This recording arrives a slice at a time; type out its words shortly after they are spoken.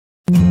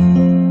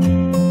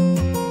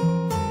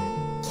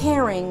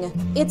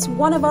It's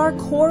one of our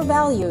core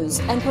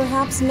values, and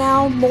perhaps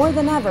now more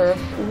than ever,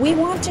 we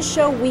want to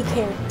show we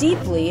care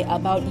deeply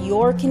about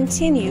your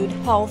continued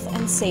health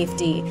and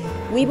safety.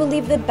 We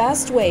believe the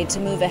best way to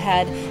move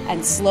ahead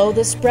and slow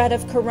the spread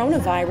of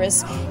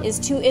coronavirus is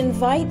to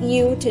invite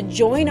you to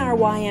join our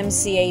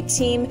YMCA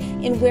team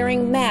in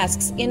wearing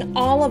masks in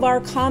all of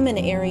our common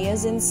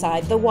areas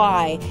inside the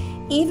Y.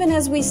 Even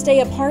as we stay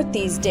apart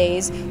these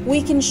days,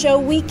 we can show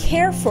we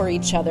care for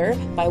each other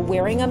by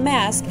wearing a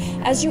mask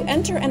as you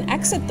enter and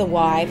exit the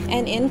Y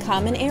and in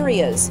common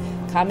areas.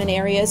 Common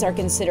areas are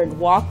considered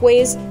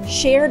walkways,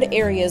 shared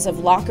areas of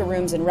locker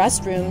rooms and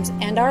restrooms,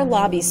 and our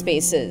lobby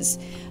spaces.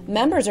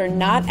 Members are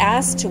not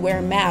asked to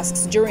wear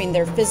masks during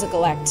their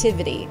physical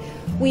activity.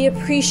 We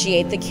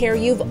appreciate the care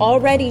you've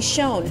already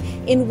shown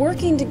in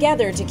working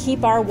together to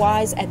keep our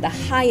Ys at the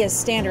highest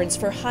standards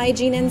for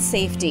hygiene and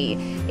safety.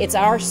 It's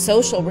our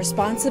social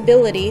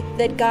responsibility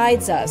that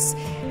guides us.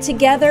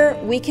 Together,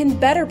 we can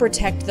better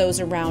protect those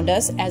around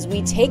us as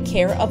we take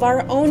care of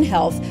our own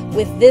health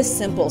with this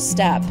simple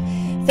step.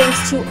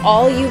 Thanks to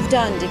all you've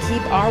done to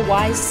keep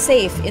our Ys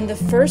safe in the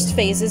first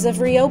phases of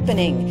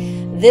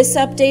reopening. This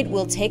update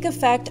will take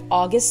effect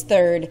August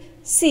 3rd.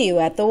 See you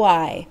at the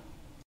Y.